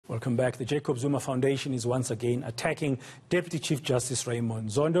Welcome back. The Jacob Zuma Foundation is once again attacking Deputy Chief Justice Raymond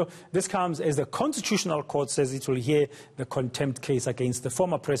Zondo. This comes as the Constitutional Court says it will hear the contempt case against the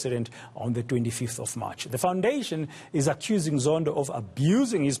former president on the 25th of March. The foundation is accusing Zondo of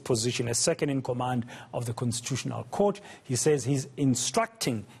abusing his position as second-in-command of the Constitutional Court. He says he's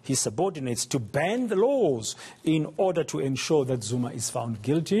instructing his subordinates to bend the laws in order to ensure that Zuma is found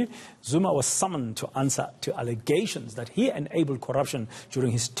guilty. Zuma was summoned to answer to allegations that he enabled corruption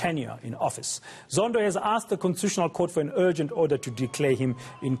during his tenure in office. Zondo has asked the Constitutional Court for an urgent order to declare him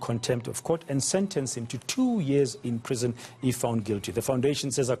in contempt of court and sentence him to 2 years in prison if found guilty. The foundation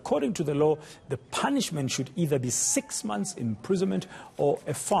says according to the law, the punishment should either be 6 months imprisonment or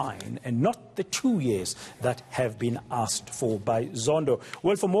a fine, and not the 2 years that have been asked for by Zondo.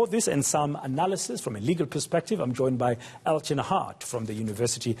 Well, for more of this and some analysis from a legal perspective, I'm joined by Elton Hart from the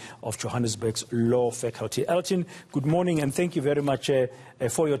University of Johannesburg's Law Faculty. Elton, good morning and thank you very much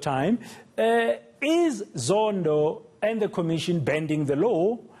for your time. Is Zondo and the Commission bending the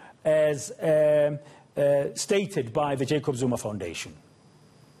law as stated by the Jacob Zuma Foundation?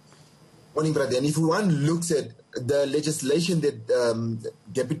 Morning, brother. And if one looks at the legislation that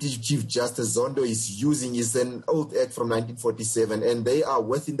Deputy Chief Justice Zondo is using is an old act from 1947, and they are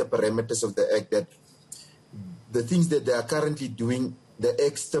within the parameters of the act that the things that they are currently doing, the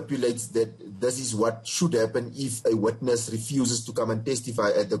act stipulates that this is what should happen if a witness refuses to come and testify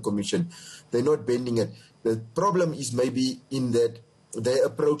at the commission. They're not bending it. The problem is maybe in that they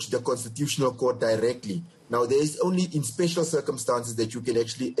approach the Constitutional Court directly. Now, there is only in special circumstances that you can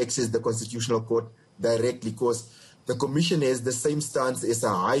actually access the Constitutional Court directly, because the commission has the same stance as a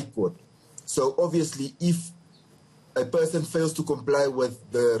high court. So obviously, if a person fails to comply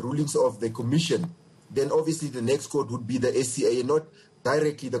with the rulings of the commission, then obviously the next court would be the eNCA and not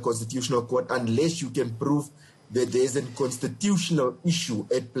directly the Constitutional Court, unless you can prove that there's a constitutional issue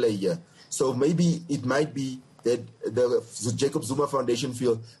at play here. So maybe it might be that the Jacob Zuma Foundation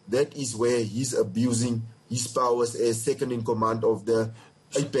feel that is where he's abusing his powers as second in command of the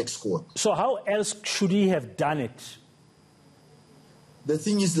apex court. So how else should he have done it? The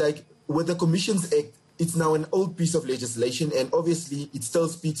thing is, like, with the Commissions Act, it's now an old piece of legislation, and obviously it still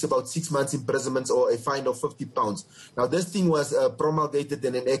speaks about 6 months imprisonment or a fine of £50. Now, this thing was promulgated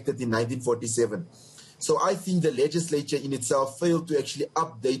and enacted in 1947. So I think the legislature in itself failed to actually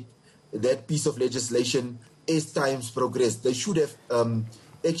update that piece of legislation as times progressed. They should have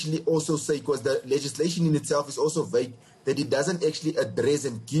actually also say, because the legislation in itself is also vague, that it doesn't actually address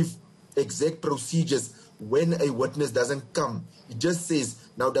and give exact procedures when a witness doesn't come. It just says,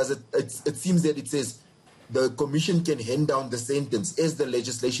 now it seems that it says the commission can hand down the sentence as the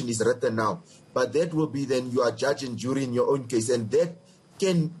legislation is written now. But that will be then you are judge and jury in your own case, and that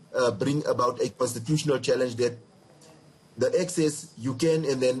can bring about a constitutional challenge that the Act says you can,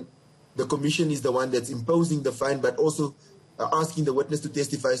 and then the commission is the one that's imposing the fine, but also asking the witness to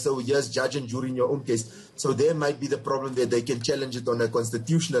testify. So yes, judge and jury in your own case. So there might be the problem that they can challenge it on a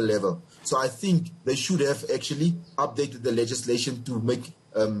constitutional level. So I think they should have actually updated the legislation to make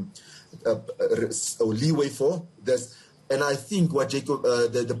a leeway for this. And I think what Jacob,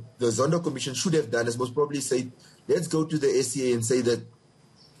 the Zondo Commission should have done is most probably say, let's go to the eNCA and say that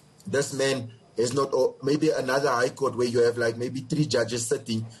this man is not, or maybe another high court where you have like maybe 3 judges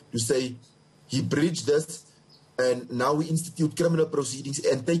sitting to say he breached this, and now we institute criminal proceedings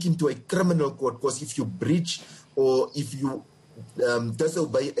and take him to a criminal court, because if you breach or if you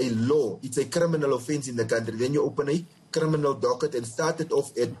disobey a law, it's a criminal offense in the country. Then you open a criminal docket and start it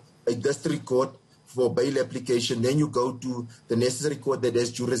off at a district court for bail application. Then you go to the necessary court that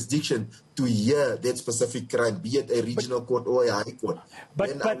has jurisdiction to hear that specific crime, be it a regional court or a high court.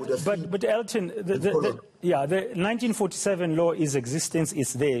 But Elton, the 1947 law is existence,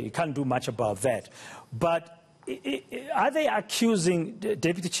 it's there. You can't do much about that. But are they accusing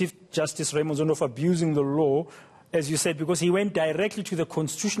Deputy Chief Justice Raymond Zondo of abusing the law, as you said, because he went directly to the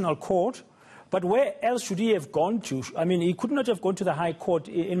Constitutional Court? But where else should he have gone to? I mean, he could not have gone to the High Court,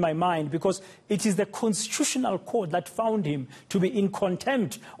 in my mind, because it is the Constitutional Court that found him to be in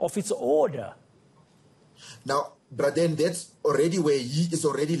contempt of its order. Now, Braden, that's already where he is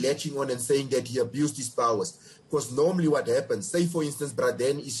already latching on and saying that he abused his powers. Because normally what happens, say for instance,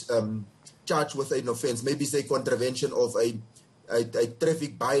 Braden is charged with an offense, maybe say contravention of a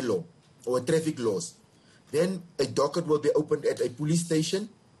traffic bylaw or traffic laws. Then a docket will be opened at a police station,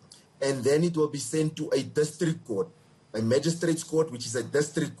 and then it will be sent to a district court, a magistrate's court, which is a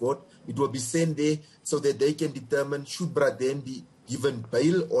district court. It will be sent there so that they can determine should Braden be given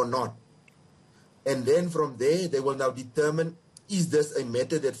bail or not. And then from there, they will now determine, is this a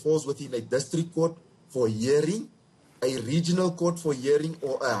matter that falls within a district court for hearing, a regional court for hearing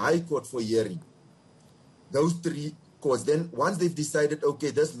or a high court for hearing. Those three courts. Then once they've decided,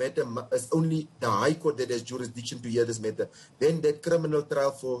 okay, this matter is only the high court that has jurisdiction to hear this matter, then that criminal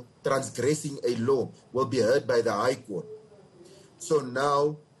trial for transgressing a law will be heard by the high court. So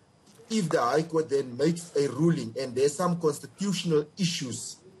now, if the high court then makes a ruling and there's some constitutional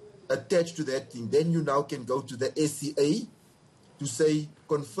issues attached to that thing, then you now can go to the eNCA to say,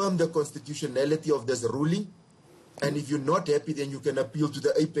 confirm the constitutionality of this ruling. And if you're not happy, then you can appeal to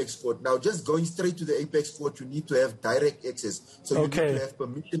the apex court. Now, just going straight to the apex court, you need to have direct access. So you need to have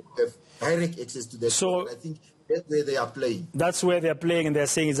permission to have direct access to that court. And I think that's where they are playing. That's where they're playing, and they're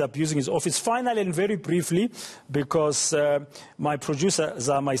saying he's abusing his office. Finally, and very briefly, because my producer,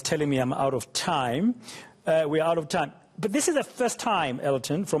 Zama, is telling me I'm out of time. We're out of time. But this is the first time,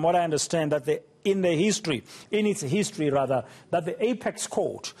 Elton, from what I understand, that in its history, that the apex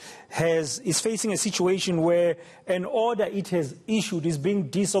court is facing a situation where an order it has issued is being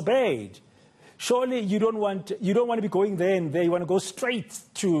disobeyed. Surely you don't want to be going there and there. You want to go straight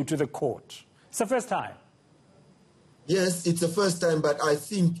to the court. It's the first time. Yes, it's the first time, but I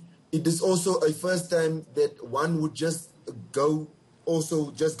think it is also a first time that one would just go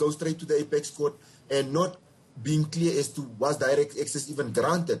straight to the apex court and not being clear as to was direct access even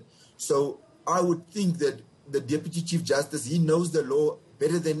granted. So I would think that the Deputy Chief Justice, he knows the law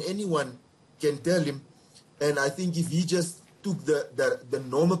better than anyone can tell him. And I think if he just took the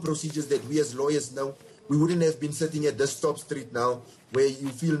normal procedures that we as lawyers know, we wouldn't have been sitting at this top street now where you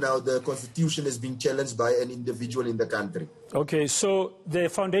feel now the Constitution is being challenged by an individual in the country. Okay, so the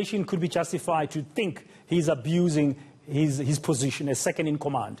foundation could be justified to think he's abusing his position as second in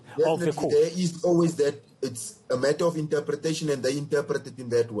command of the court. There is always that. It's a matter of interpretation, and they interpret it in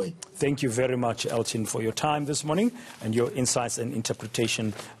that way. Thank you very much, Elton, for your time this morning and your insights and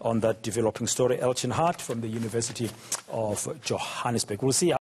interpretation on that developing story. Elton Hart from the University of Johannesburg. We'll see